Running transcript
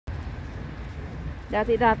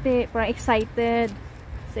Dati, parang excited.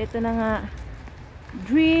 So, ito na nga.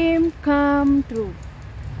 Dream come true.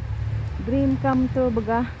 Dream come true,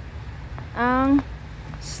 baga. Ang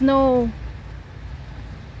snow.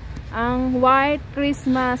 Ang white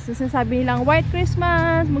Christmas. Sinasabi nilang white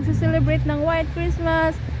Christmas. Magsa-celebrate ng white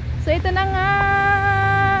Christmas. So, ito na nga.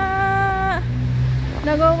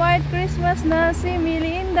 Nag-white Christmas na si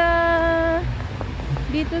Melinda.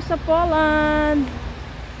 Dito sa Poland.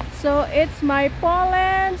 So, it's my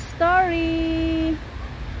Poland story.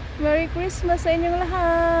 Merry Christmas sa inyong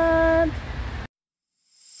lahat.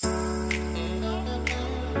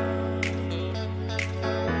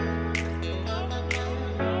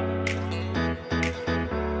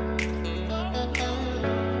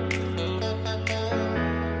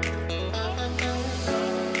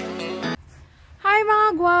 Hi mga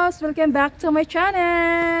guys! Welcome back to my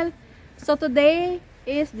channel. So, today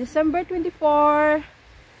is December 24,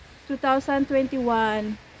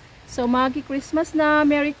 2021. So, Christmas na.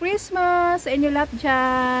 Merry Christmas sa inyo lahat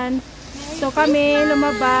dyan. So, kami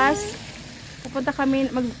lumabas. Pupunta kami,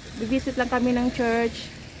 mag-visit lang kami ng church.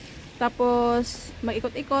 Tapos,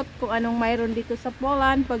 mag-ikot-ikot kung anong mayroon dito sa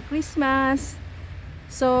Poland pag Christmas.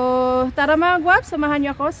 So, tara mga guwap, samahan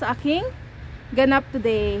niyo ako sa aking ganap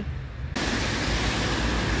today.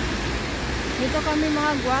 Dito kami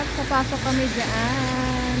mga guwap, papasok kami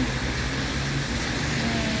dyan.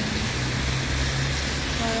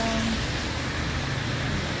 Parang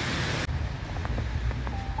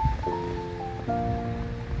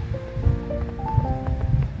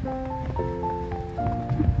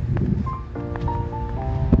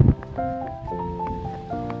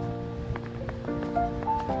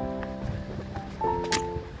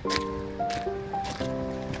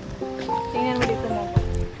tingnan mo dito mo.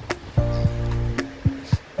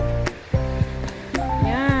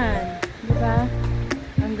 Yan, di ba?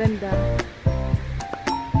 Ang ganda.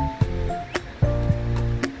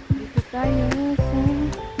 Tayo sa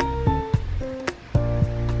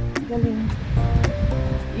galing.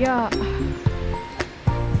 Yeah.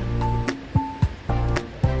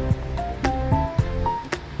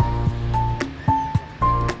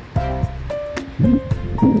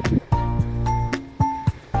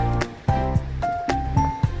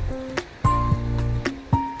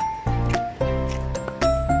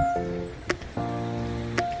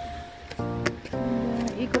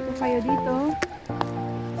 Ikot po kayo dito.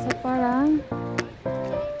 So parang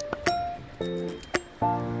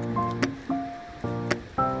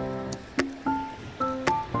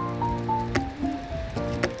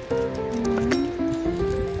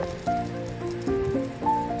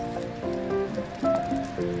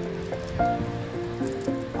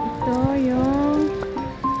ito yung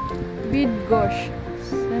Bydgoszcz.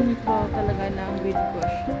 Saan ito talaga ng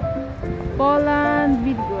Bydgoszcz? Poland,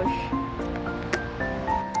 Bydgoszcz.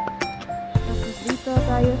 Dito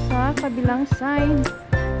tayo sa kabilang side.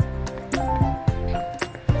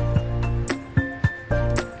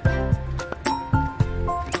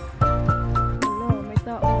 Hello, may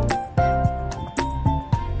tao.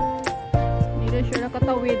 Hindi na siya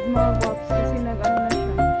nakatawid mga box kasi nag-ano na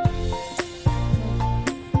siya.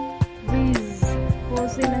 Breeze.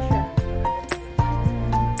 Pose na siya.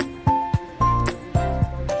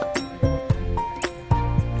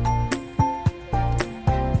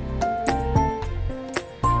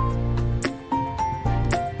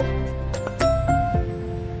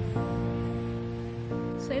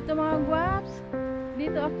 Ito mga guwaps,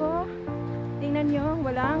 dito ako, tingnan nyo,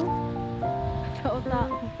 walang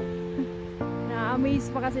tao-tao. Na-amaze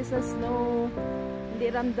pa kasi sa snow, hindi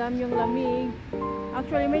ramdam yung lamig.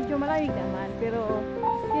 Actually medyo malamig naman, pero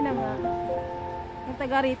yun na nga, yung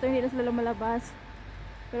taga rito hindi na sila lumalabas.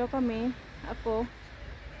 Pero kami, ako,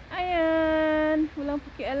 ayan, walang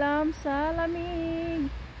pakialam sa lamig.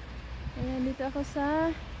 Ayan, dito ako sa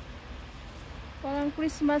parang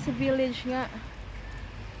Christmas village nga.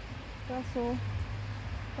 Kaso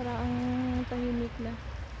parang ang tahimik na.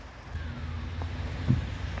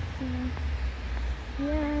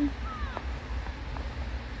 Yan.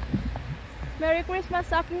 Merry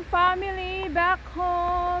Christmas sa aking family back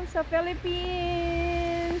home sa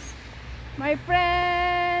Philippines. My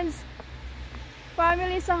friends,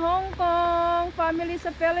 family sa Hong Kong, family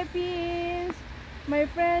sa Philippines, my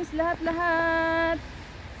friends lahat-lahat.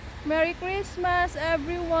 Merry Christmas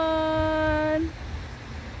everyone.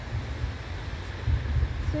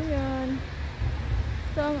 So yan.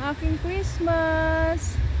 Ito ang aking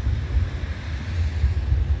Christmas.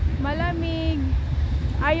 Malamig.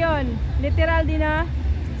 Ayon, literal din na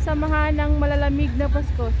samahan ng malalamig na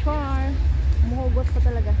Pasko. Char. Umuhugot pa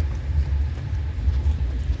talaga.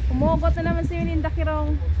 Umuhugot na naman si Melinda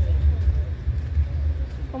Kirong.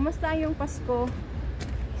 Kumusta yung Pasko?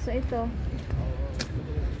 So ito,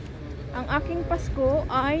 ang aking Pasko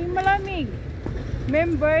ay malamig.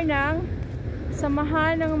 Member ng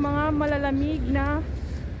samahan ng mga malalamig na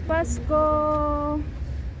Pasko.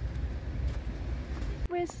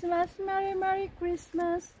 Christmas, Merry Merry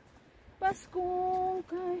Christmas. Pasko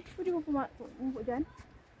kay. Pwede mo pumupo dyan?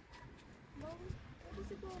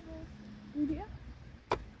 Hindi ah.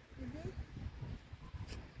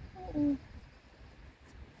 Oo.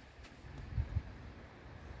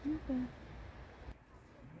 Okay.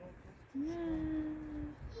 Yeah.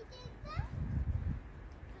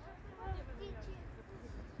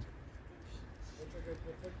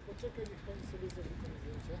 Poczekaj, niech pani sobie zrobi to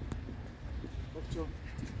zdjęcie. Babcio,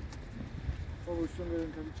 Paweł, ściągaj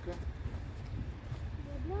rękawiczkę.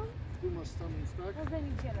 Tu masz sam tak?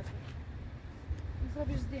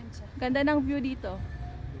 Zrobisz zdjęcie. Ganda ng view dito.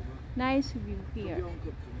 Nice view here. Białą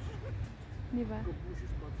kropkę musisz. Diba? Tylko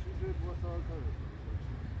musisz patrzeć, żeby była cała kareta.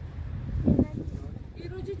 I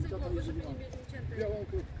rodzice głowy, żeby nie mieli ucięte. Białą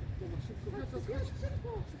kropkę. Dobra, szybko.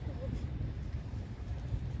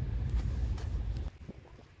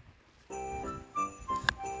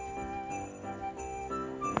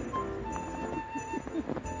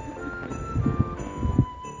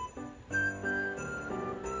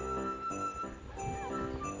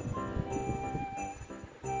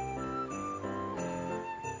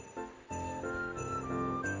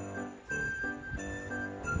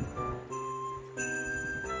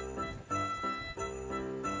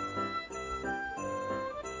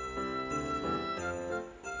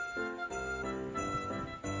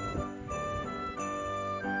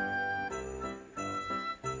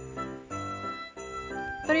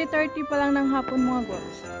 Sorry, 3:30 pa lang ng hapon mga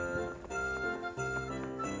guys.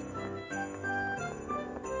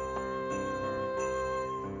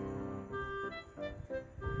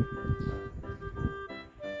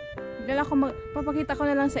 Papakita ko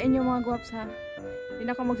na lang sa inyo mga guwaps ha. Hindi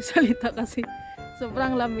na ako magsalita kasi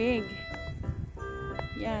sobrang lamig.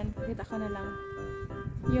 Yan, pakita ko na lang.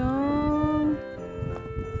 Yung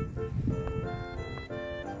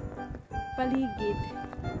paligid.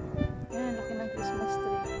 Yan, laki ng Christmas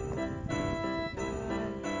tree.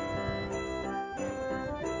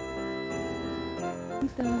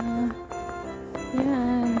 Ito.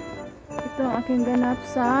 Yan. Ito ang aking ganap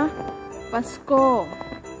sa Pasko.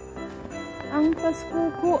 Ang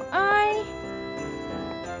Pasko ko ay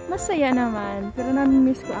masaya naman. Pero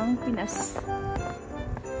nami-miss ko ang Pinas.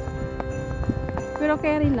 Pero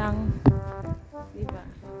carry lang. Diba?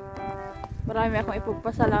 Marami akong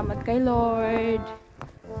ipagpasalamat kay Lord.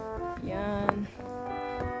 Yan.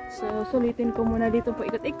 So, sulitin ko muna dito po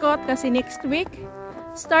ikot-ikot kasi next week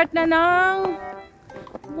start na ng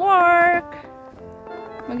work.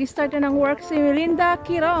 Mag-start na ng work si Melinda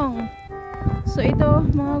Kirong. So, ito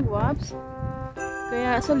mga guwaps.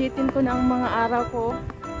 Kaya sulitin ko na ang mga araw ko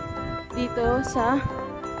dito sa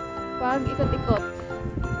pag-ikot-ikot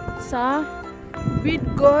sa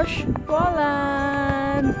Bydgoszcz,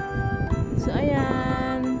 Poland. So,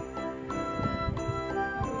 ayan.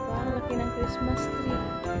 Laki ng Christmas tree.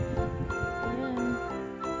 Ayan.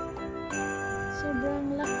 Sobrang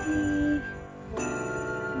laki.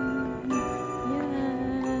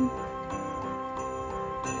 Ayan.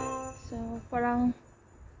 So, parang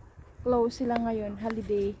close sila ngayon.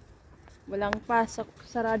 Holiday. Walang pasok.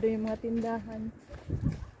 Sarado yung mga tindahan.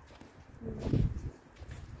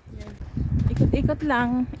 Ayan. Ikot-ikot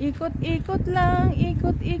lang. Ikot-ikot lang.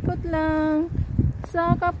 Ikot-ikot lang.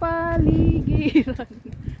 Sa kapaligiran.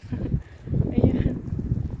 Ayan.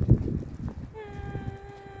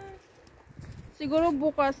 Siguro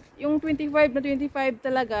bukas, yung 25 na 25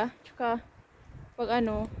 talaga. Tsaka, pag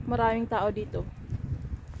ano, maraming tao dito.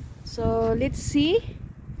 So, let's see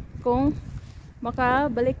kung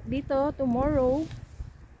makabalik dito tomorrow.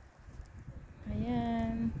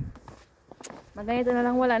 Ayan. Maganda na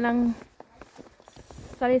lang, wala nang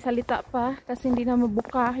salita pa kasi hindi na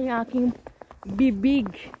mabuka yung aking bibig.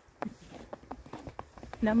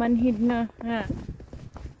 Namanhid na. Ha.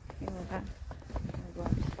 Yung ka.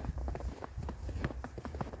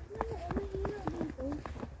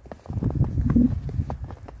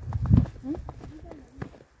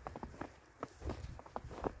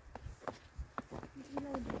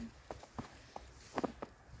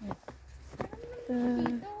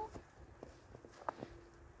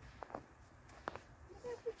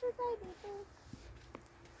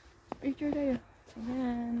 Picture tayo.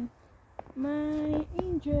 Ayan. My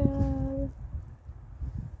angel.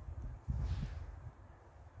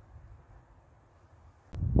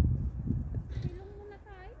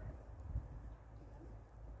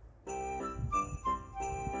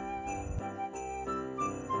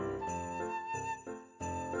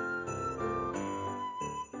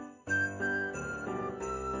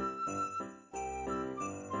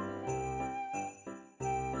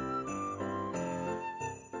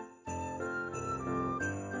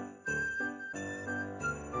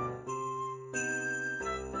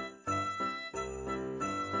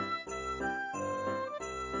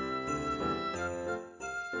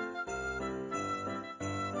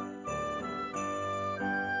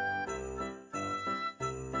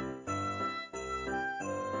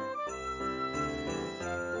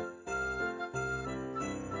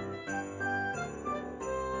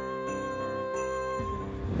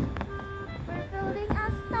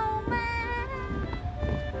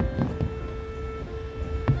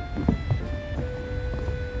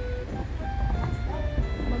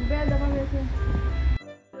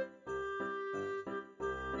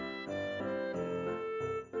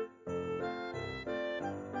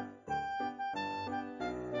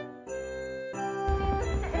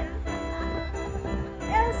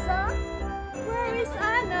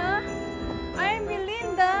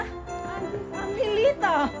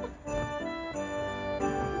 Amelita.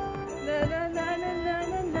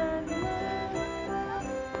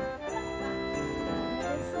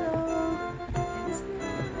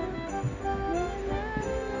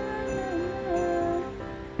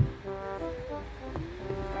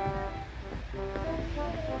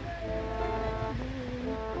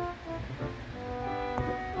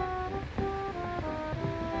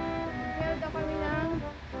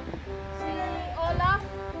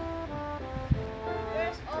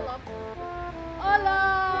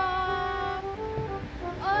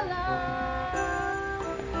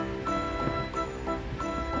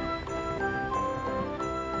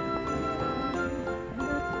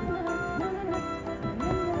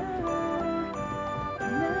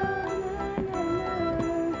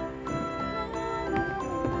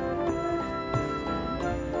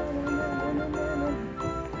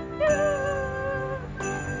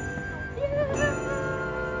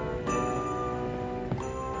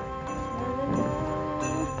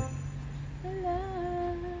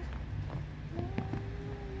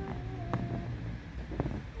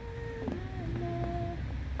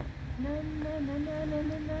 Na na na na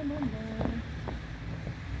na na na na.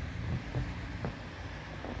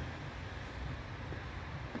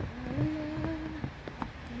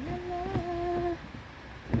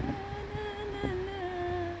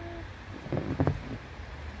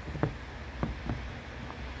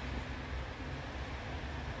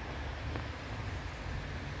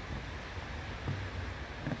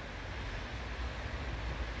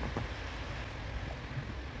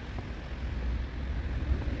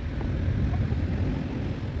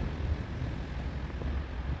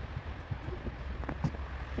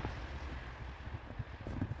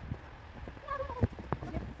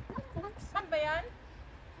 Ba yan?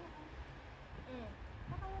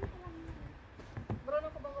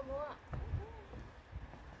 Marunong ka bang gumawa?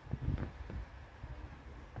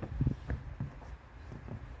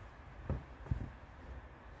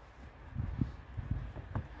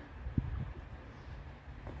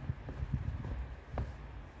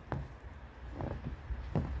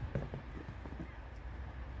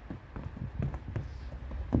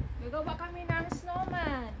 Gagawa kami ng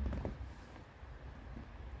snowman.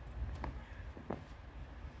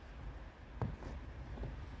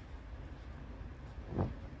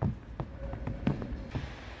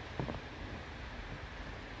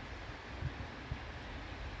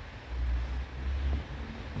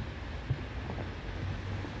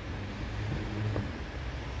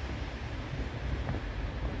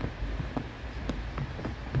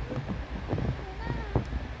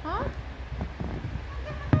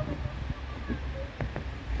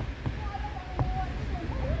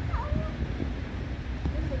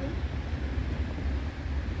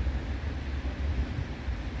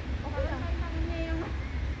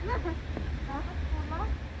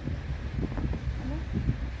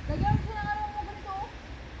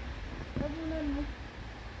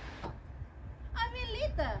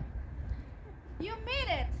 Amelita, you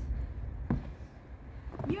made it.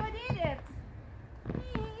 You did it.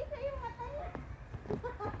 Isa yung mata niya.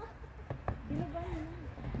 Binugan mo.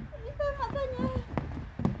 Isa yung mata niya.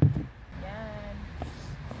 Yan.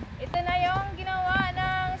 Ito na yung ginawa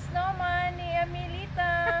ng snowman ni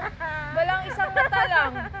Amelita. Walang isang mata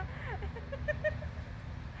lang.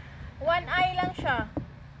 One eye lang siya.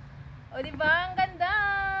 O diba? Ang ganda.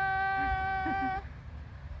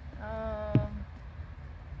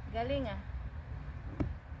 Galing ah.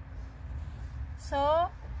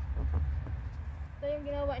 So, ito yung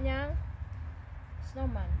ginawa niyang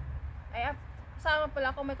snowman. Ay, kasama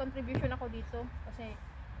pala ako, may contribution ako dito. Kasi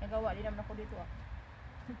nagawa din naman ako dito ah.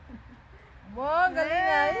 Wow, galing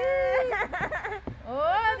ah.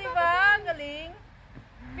 Oh, diba? Galing.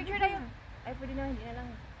 Picture na yun. Ay, pwede na, hindi na lang.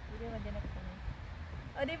 Pwede na, dyan na kita na.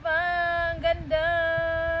 O, diba? Ang ganda.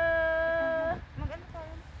 Mag-ano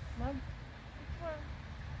tayo? Mag? Picture.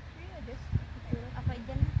 Yes. Okay,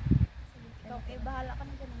 dyan. Ikaw, bahala ka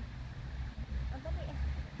na dyan. Ang dali eh.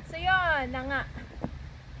 So, yun na nga.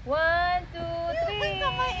 1, 2, 3.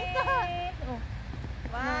 Oh.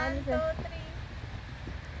 1, 2,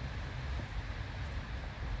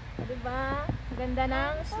 3. Diba? Ganda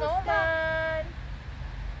ng snowman.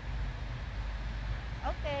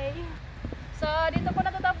 Okay. So, dito ko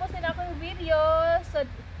natatapos din ako yung video. So,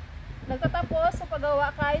 nagtatapos sa paggawa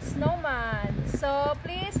kay snowman. So,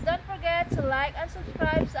 please don't forget to like and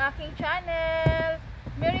subscribe sa aking channel.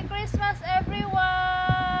 Merry Christmas, everyone!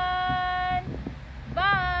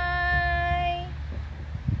 Bye!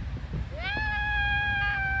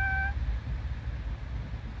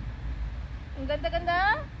 Ang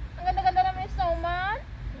ganda-ganda. Ang ganda-ganda naman yung snowman.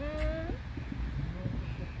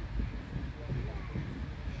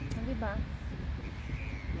 ba?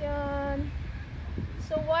 Yan.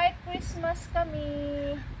 So, white Christmas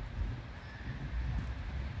kami.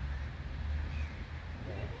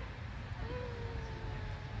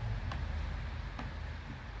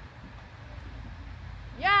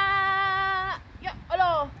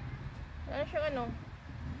 Alo! Wala siyang ano.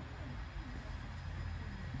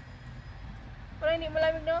 Parang hindi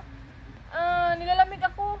malamig, no? Nilalamig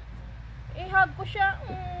ako. I-hug ko siya.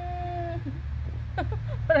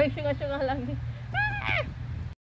 Parang siya nga lang.